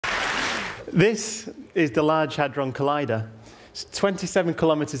This is the Large Hadron Collider. It's 27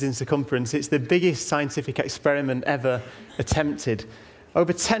 kilometers in circumference. It's the biggest scientific experiment ever attempted.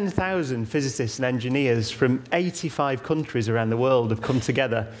 Over 10,000 physicists and engineers from 85 countries around the world have come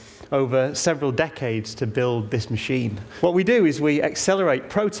together over several decades to build this machine. What we do is we accelerate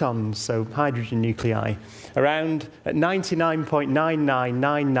protons, so hydrogen nuclei, around at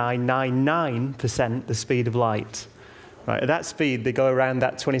 99.999999% the speed of light. Right, at that speed, they go around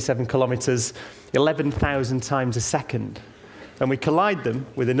that 27 kilometers 11,000 times a second. And we collide them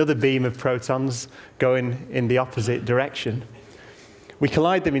with another beam of protons going in the opposite direction. We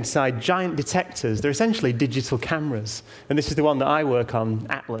collide them inside giant detectors. They're essentially digital cameras. And this is the one that I work on,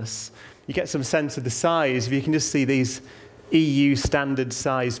 Atlas. You get some sense of the size. You can just see these EU standard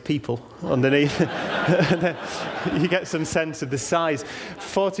size people underneath. You get some sense of the size.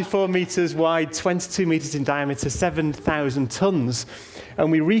 44 meters wide, 22 meters in diameter, 7,000 tons.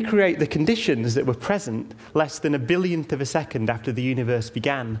 And we recreate the conditions that were present less than a billionth of a second after the universe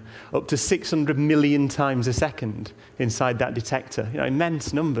began, up to 600 million times a second inside that detector. You know,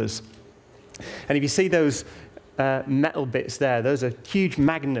 immense numbers. And if you see those metal bits there, those are huge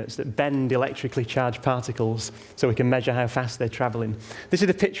magnets that bend electrically charged particles so we can measure how fast they're traveling. This is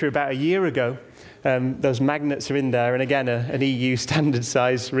a picture about a year ago. Those magnets are in there, and again, an EU standard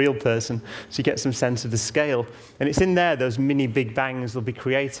size real person, so you get some sense of the scale. And it's in there, those mini Big Bangs will be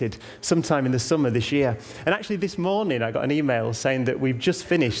created sometime in the summer this year. And actually this morning I got an email saying that we've just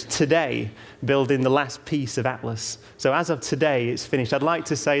finished today building the last piece of Atlas. So as of today, it's finished. I'd like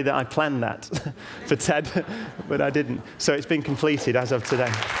to say that I planned that for TED, but I didn't. So it's been completed as of today.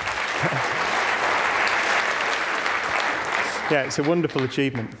 Yeah, it's a wonderful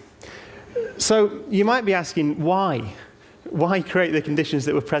achievement. So you might be asking, why? Why create the conditions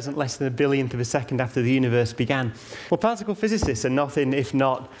that were present less than a billionth of a second after the universe began? Well, particle physicists are nothing if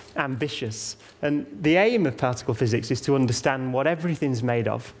not ambitious. And the aim of particle physics is to understand what everything's made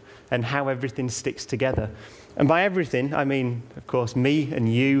of and how everything sticks together. And by everything, I mean, of course, me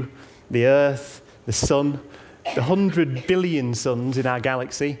and you, the Earth, the Sun, the 100 billion suns in our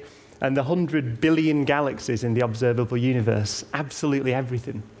galaxy, and the 100 billion galaxies in the observable universe. Absolutely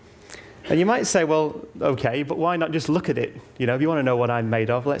everything. And you might say, well, okay, but why not just look at it? You know, if you want to know what I'm made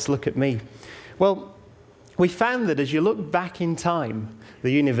of, let's look at me. Well, we found that as you look back in time,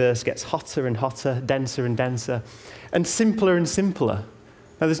 the universe gets hotter and hotter, denser and denser, and simpler and simpler.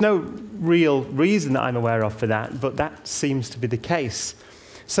 Now, there's no real reason that I'm aware of for that, but that seems to be the case.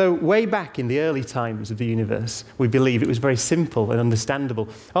 So way back in the early times of the universe, we believe it was very simple and understandable.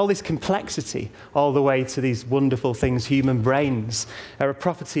 All this complexity, all the way to these wonderful things, human brains, are a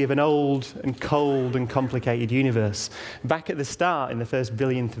property of an old and cold and complicated universe. Back at the start, in the first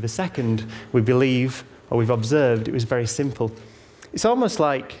billionth of a second, we believe, or we've observed, it was very simple. It's almost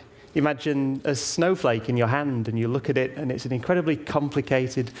like, imagine a snowflake in your hand, and you look at it, and it's an incredibly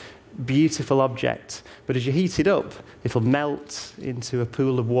complicated, beautiful object. But as you heat it up, it'll melt into a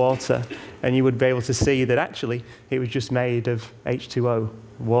pool of water, and you would be able to see that actually it was just made of H2O,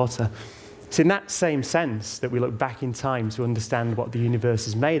 water. It's in that same sense that we look back in time to understand what the universe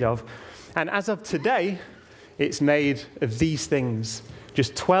is made of. And as of today, it's made of these things,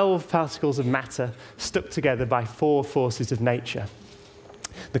 just 12 particles of matter stuck together by 4 forces of nature.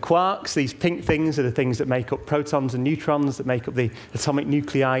 The quarks, these pink things, are the things that make up protons and neutrons, that make up the atomic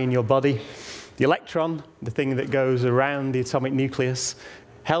nuclei in your body. The electron, the thing that goes around the atomic nucleus,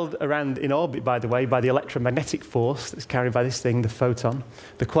 held around in orbit, by the way, by the electromagnetic force that's carried by this thing, the photon.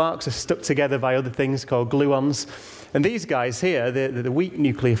 The quarks are stuck together by other things called gluons. And these guys here, the weak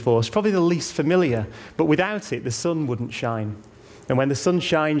nuclear force, probably the least familiar, but without it, the sun wouldn't shine. And when the sun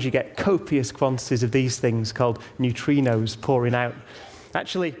shines, you get copious quantities of these things called neutrinos pouring out.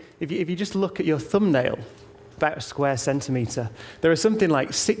 Actually, if you just look at your thumbnail, about a square centimetre, there are something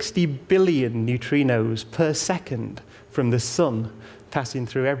like 60 billion neutrinos per second from the sun passing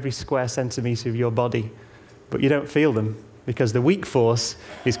through every square centimetre of your body. But you don't feel them, because the weak force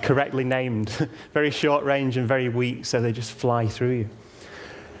is correctly named. Very short range and very weak, so they just fly through you.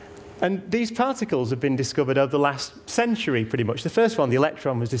 And these particles have been discovered over the last century, pretty much. The first one, the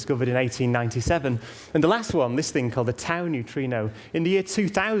electron, was discovered in 1897. And the last one, this thing called the tau neutrino, in the year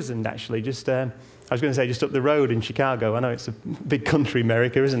 2000, actually, just, I was going to say just up the road in Chicago. I know it's a big country,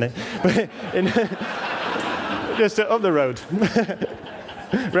 America, isn't it? But just up the road.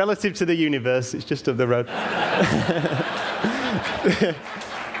 Relative to the universe, it's just up the road.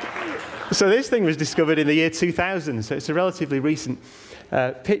 So this thing was discovered in the year 2000, so it's a relatively recent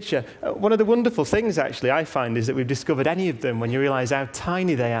picture. One of the wonderful things, actually, I find, is that we've discovered any of them when you realize how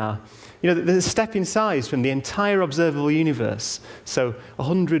tiny they are. You know, there's a step in size from the entire observable universe, so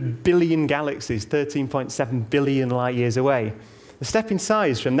 100 billion galaxies, 13.7 billion light years away. The step in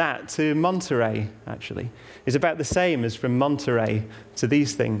size from that to Monterey, actually, is about the same as from Monterey to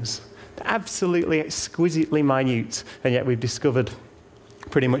these things. Absolutely exquisitely minute, and yet we've discovered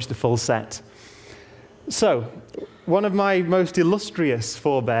pretty much the full set. So, one of my most illustrious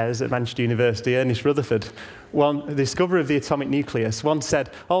forebears at Manchester University, Ernest Rutherford, the discoverer of the atomic nucleus, once said,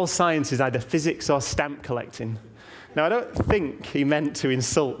 all science is either physics or stamp collecting. Now, I don't think he meant to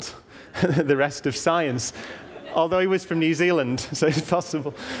insult the rest of science, although he was from New Zealand, so it's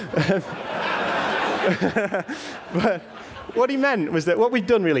possible. But what he meant was that what we've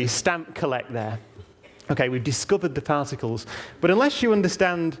done really is stamp collect there. Okay, we've discovered the particles, but unless you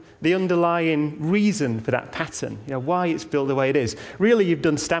understand the underlying reason for that pattern, you know, why it's built the way it is, really you've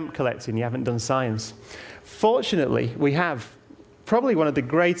done stamp collecting, you haven't done science. Fortunately, we have probably one of the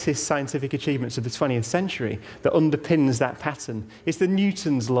greatest scientific achievements of the 20th century that underpins that pattern. It's the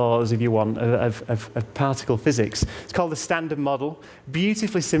Newton's laws, if you want, of particle physics. It's called the Standard Model,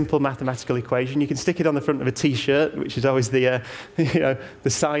 beautifully simple mathematical equation. You can stick it on the front of a T-shirt, which is always the, you know, the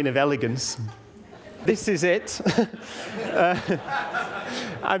sign of elegance. This is it.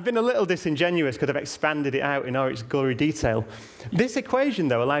 I've been a little disingenuous because I've expanded it out in all its gory detail. This equation,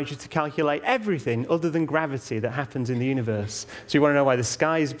 though, allows you to calculate everything other than gravity that happens in the universe. So you want to know why the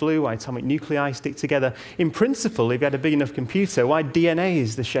sky is blue, why atomic nuclei stick together. In principle, if you had a big enough computer, why DNA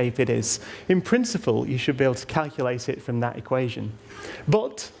is the shape it is. In principle, you should be able to calculate it from that equation.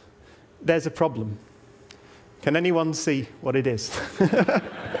 But there's a problem. Can anyone see what it is?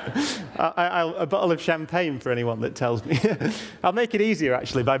 A bottle of champagne for anyone that tells me. I'll make it easier,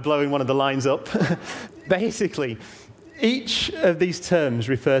 actually, by blowing one of the lines up. Basically, each of these terms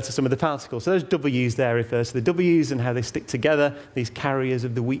refer to some of the particles. So those W's there refer to the W's and how they stick together, these carriers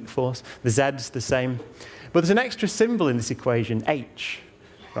of the weak force. The Z's, the same. But there's an extra symbol in this equation, H.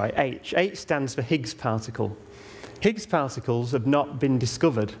 Right, H. H stands for Higgs particle. Higgs particles have not been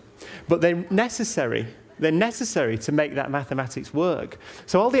discovered, but they're necessary. They're necessary to make that mathematics work.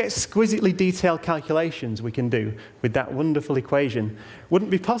 So all the exquisitely detailed calculations we can do with that wonderful equation wouldn't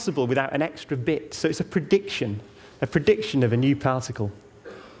be possible without an extra bit. So it's a prediction of a new particle.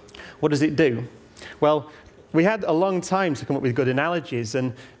 What does it do? Well, we had a long time to come up with good analogies,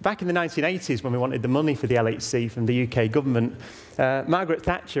 and back in the 1980s, when we wanted the money for the LHC from the UK government, Margaret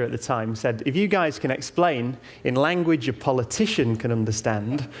Thatcher at the time said, if you guys can explain in language a politician can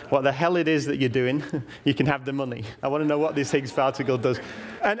understand what the hell it is that you're doing, you can have the money. I want to know what this Higgs particle does.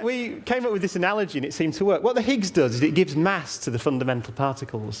 And we came up with this analogy, and it seemed to work. What the Higgs does is it gives mass to the fundamental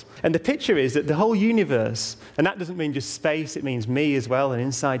particles. And the picture is that the whole universe, and that doesn't mean just space, it means me as well, and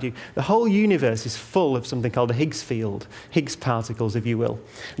inside you, the whole universe is full of something called a Higgs field, Higgs particles, if you will.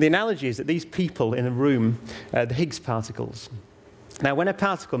 And the analogy is that these people in a room, the Higgs particles. Now, when a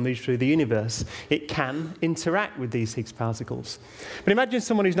particle moves through the universe, it can interact with these Higgs particles. But imagine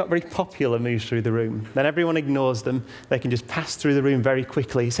someone who's not very popular moves through the room. Then everyone ignores them. They can just pass through the room very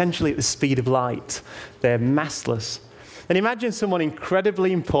quickly, essentially at the speed of light. They're massless. And imagine someone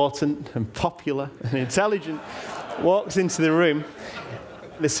incredibly important and popular and intelligent walks into the room.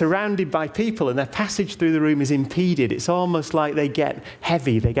 They're surrounded by people, and their passage through the room is impeded. It's almost like they get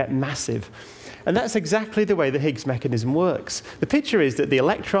heavy, they get massive. And that's exactly the way the Higgs mechanism works. The picture is that the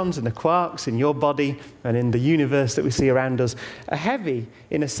electrons and the quarks in your body and in the universe that we see around us are heavy,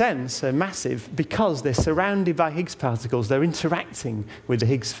 in a sense, are massive, because they're surrounded by Higgs particles. They're interacting with the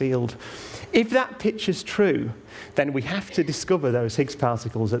Higgs field. If that picture's true, then we have to discover those Higgs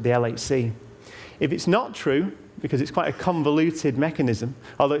particles at the LHC. If it's not true, because it's quite a convoluted mechanism,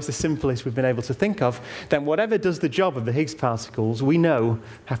 although it's the simplest we've been able to think of, then whatever does the job of the Higgs particles, we know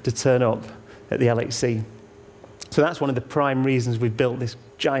have to turn up at the LHC. So that's one of the prime reasons we've built this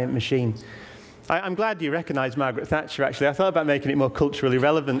giant machine. I'm glad you recognise Margaret Thatcher, actually. I thought about making it more culturally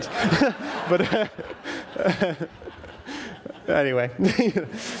relevant. But anyway.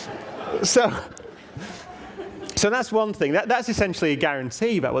 So that's one thing. That's essentially a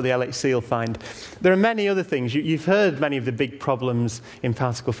guarantee about what the LHC will find. There are many other things. You've heard many of the big problems in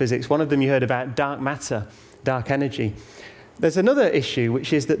particle physics. One of them you heard about dark matter, dark energy. There's another issue,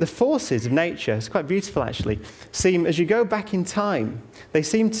 which is that the forces of nature, it's quite beautiful actually, seem, as you go back in time, they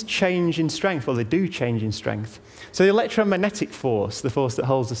seem to change in strength, or they do change in strength. So the electromagnetic force, the force that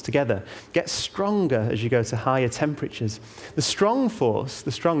holds us together, gets stronger as you go to higher temperatures. The strong force,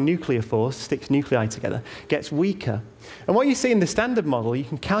 the strong nuclear force, sticks nuclei together, gets weaker And what you see in the standard model, you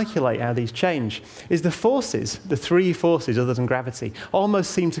can calculate how these change, is the forces, the three forces other than gravity,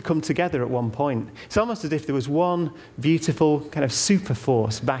 almost seem to come together at one point. It's almost as if there was one beautiful kind of super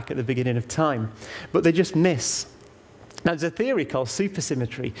force back at the beginning of time, but they just miss. Now, there's a theory called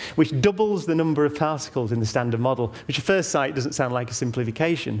supersymmetry, which doubles the number of particles in the standard model, which at first sight doesn't sound like a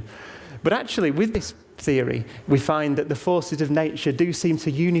simplification. But actually, with this theory, we find that the forces of nature do seem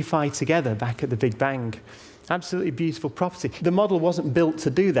to unify together back at the Big Bang. Absolutely beautiful property. The model wasn't built to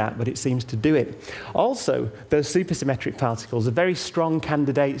do that, but it seems to do it. Also, those supersymmetric particles are very strong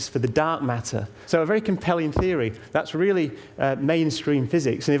candidates for the dark matter. So a very compelling theory. That's really mainstream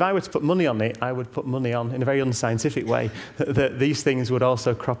physics. And if I were to put money on it, I would put money on, in a very unscientific way, that these things would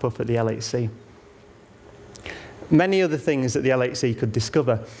also crop up at the LHC. Many other things that the LHC could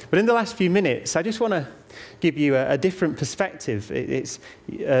discover. But in the last few minutes, I just want to give you a different perspective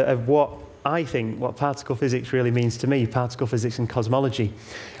of what I think what particle physics really means to me, particle physics and cosmology.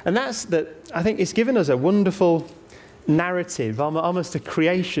 And that's that I think it's given us a wonderful narrative, almost a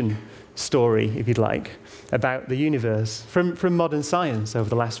creation story, if you'd like, about the universe from modern science over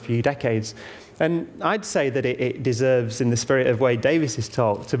the last few decades. And I'd say that it deserves, in the spirit of Wade Davis's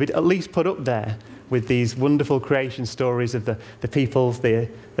talk, to be at least put up there with these wonderful creation stories of the peoples, the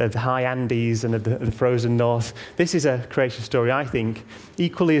high Andes and of the frozen north. This is a creation story, I think,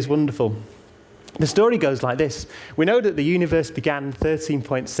 equally as wonderful. The story goes like this. We know that the universe began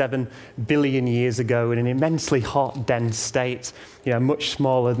 13.7 billion years ago in an immensely hot, dense state, much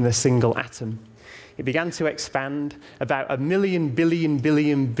smaller than a single atom. It began to expand about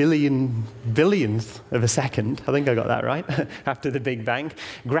 1,000,000 billionth of a second. I think I got that right. After the Big Bang,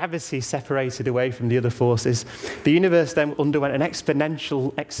 gravity separated away from the other forces. The universe then underwent an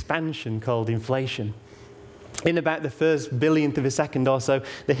exponential expansion called inflation. In about the first billionth of a second or so,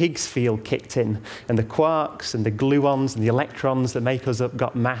 the Higgs field kicked in, and the quarks and the gluons and the electrons that make us up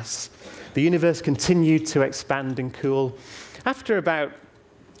got mass. The universe continued to expand and cool. After about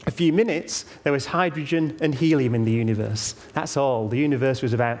a few minutes, there was hydrogen and helium in the universe. That's all. The universe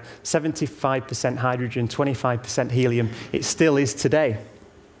was about 75% hydrogen, 25% helium. It still is today.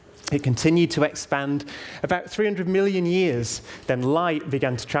 It continued to expand. About 300 million years, then light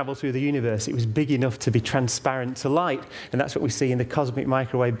began to travel through the universe. It was big enough to be transparent to light, and that's what we see in the cosmic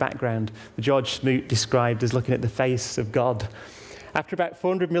microwave background, that George Smoot described as looking at the face of God. After about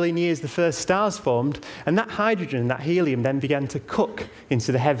 400 million years, the first stars formed, and that hydrogen and that helium then began to cook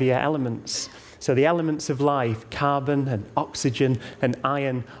into the heavier elements. So the elements of life, carbon and oxygen and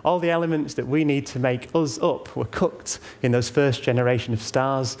iron, all the elements that we need to make us up were cooked in those first generation of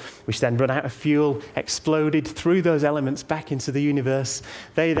stars, which then run out of fuel, exploded through those elements back into the universe.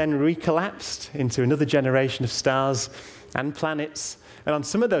 They then recollapsed into another generation of stars and planets. And on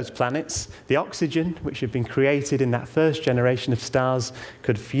some of those planets, the oxygen, which had been created in that first generation of stars,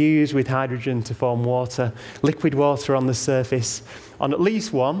 could fuse with hydrogen to form water, liquid water on the surface. On at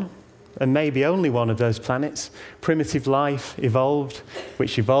least one, and maybe only one of those planets, primitive life evolved,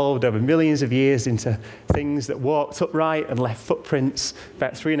 which evolved over millions of years into things that walked upright and left footprints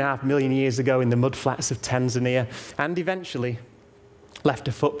about 3.5 million years ago in the mudflats of Tanzania, and eventually left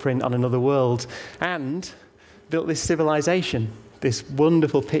a footprint on another world, and built this civilization, this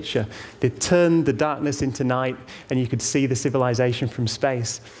wonderful picture. They turned the darkness into night, and you could see the civilization from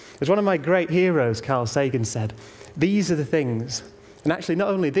space. As one of my great heroes, Carl Sagan, said, these are the things. And actually, not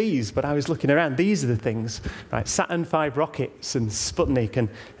only these, but I was looking around, these are the things, right? Saturn V rockets and Sputnik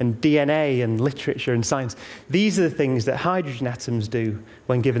and DNA and literature and science. These are the things that hydrogen atoms do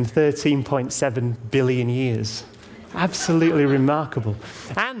when given 13.7 billion years. Absolutely remarkable.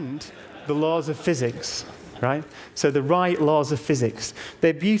 And the laws of physics, right? So the right laws of physics,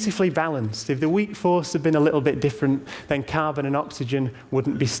 they're beautifully balanced. If the weak force had been a little bit different, then carbon and oxygen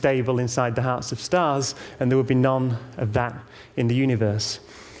wouldn't be stable inside the hearts of stars, and there would be none of that in the universe.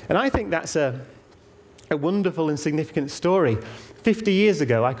 And I think that's a wonderful and significant story. 50 years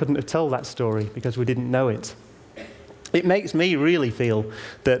ago, I couldn't have told that story because we didn't know it. It makes me really feel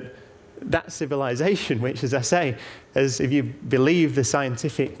that that civilization, which, as I say, if you believe the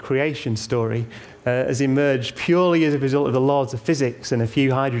scientific creation story, has emerged purely as a result of the laws of physics and a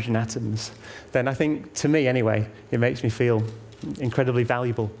few hydrogen atoms, then I think, to me anyway, it makes me feel incredibly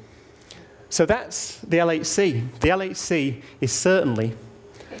valuable. So that's the LHC. The LHC is certainly,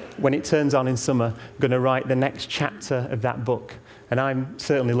 when it turns on in summer, going to write the next chapter of that book. And I'm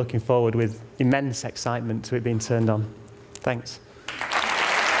certainly looking forward with immense excitement to it being turned on. Thanks.